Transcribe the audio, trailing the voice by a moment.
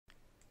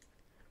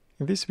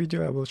In this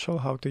video I will show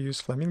how to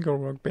use Flamingo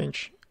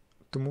workbench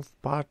to move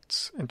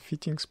parts and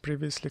fittings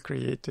previously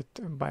created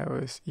by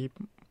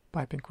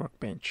OSE-piping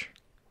workbench.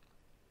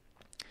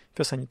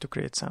 First I need to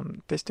create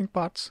some testing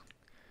parts.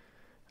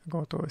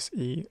 Go to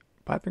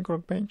OSE-piping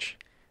workbench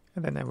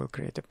and then I will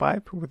create a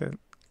pipe with a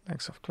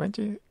length of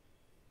 20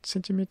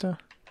 centimeter.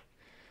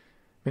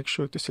 Make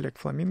sure to select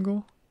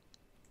Flamingo.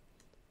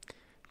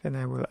 Then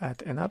I will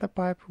add another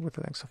pipe with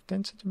a length of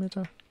 10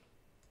 centimeter.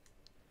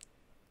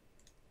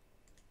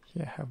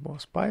 Here I have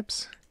both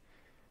pipes.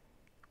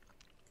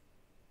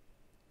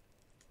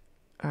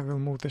 I will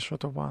move the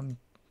shorter one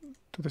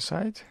to the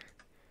side.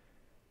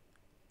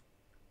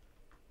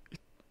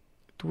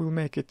 It will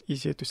make it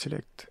easier to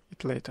select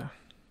it later.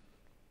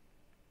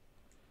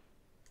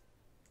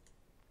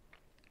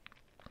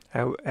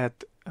 I will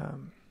add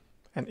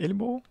an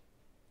elbow.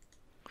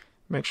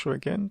 Make sure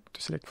again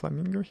to select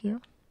Flamingo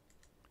here.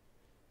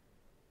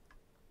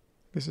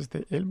 This is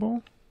the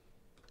elbow.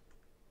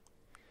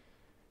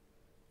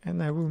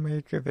 And I will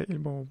make the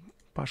elbow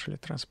partially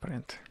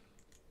transparent.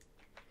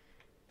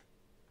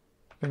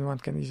 Then one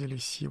can easily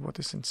see what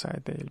is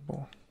inside the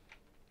elbow.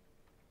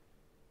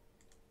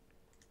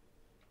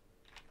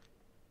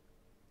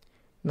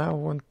 Now I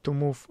want to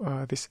move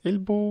this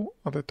elbow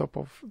on the top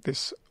of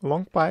this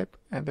long pipe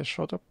and the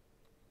shorter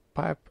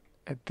pipe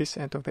at this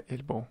end of the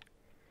elbow.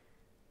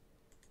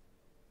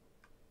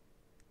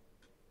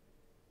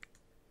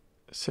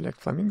 Select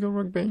Flamingo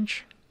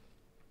workbench,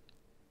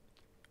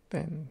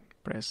 then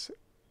press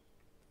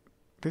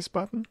this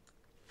button.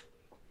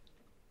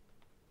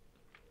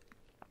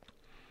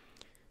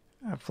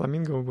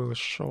 Flamingo will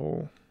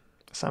show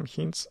some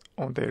hints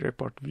on the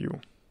report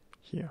view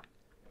here.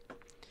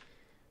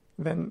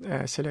 Then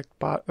select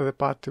the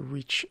part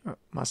which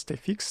must stay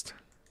fixed.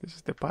 This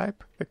is the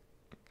pipe.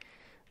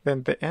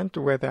 Then the end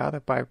where the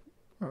other pipe,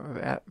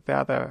 the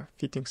other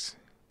fittings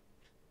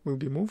will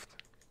be moved.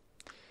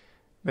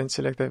 Then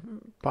select the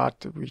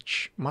part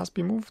which must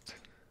be moved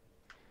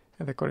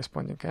and the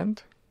corresponding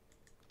end.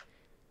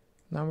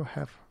 Now we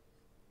have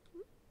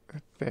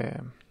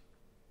the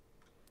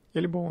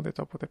elbow on the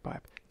top of the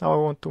pipe. Now I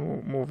want to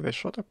move the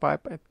shorter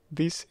pipe at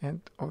this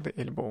end of the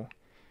elbow.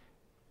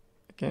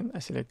 Again, I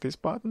select this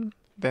button,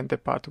 then the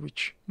part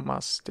which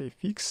must stay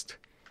fixed.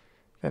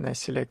 Then I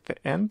select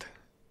the end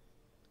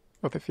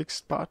of the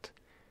fixed part.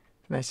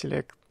 Then I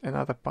select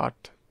another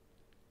part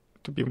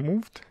to be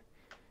moved.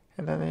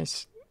 And then I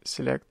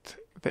select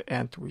the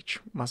end which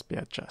must be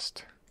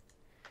adjusted.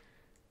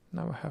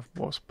 Now I have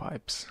both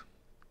pipes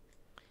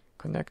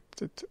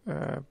connected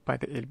by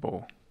the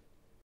elbow.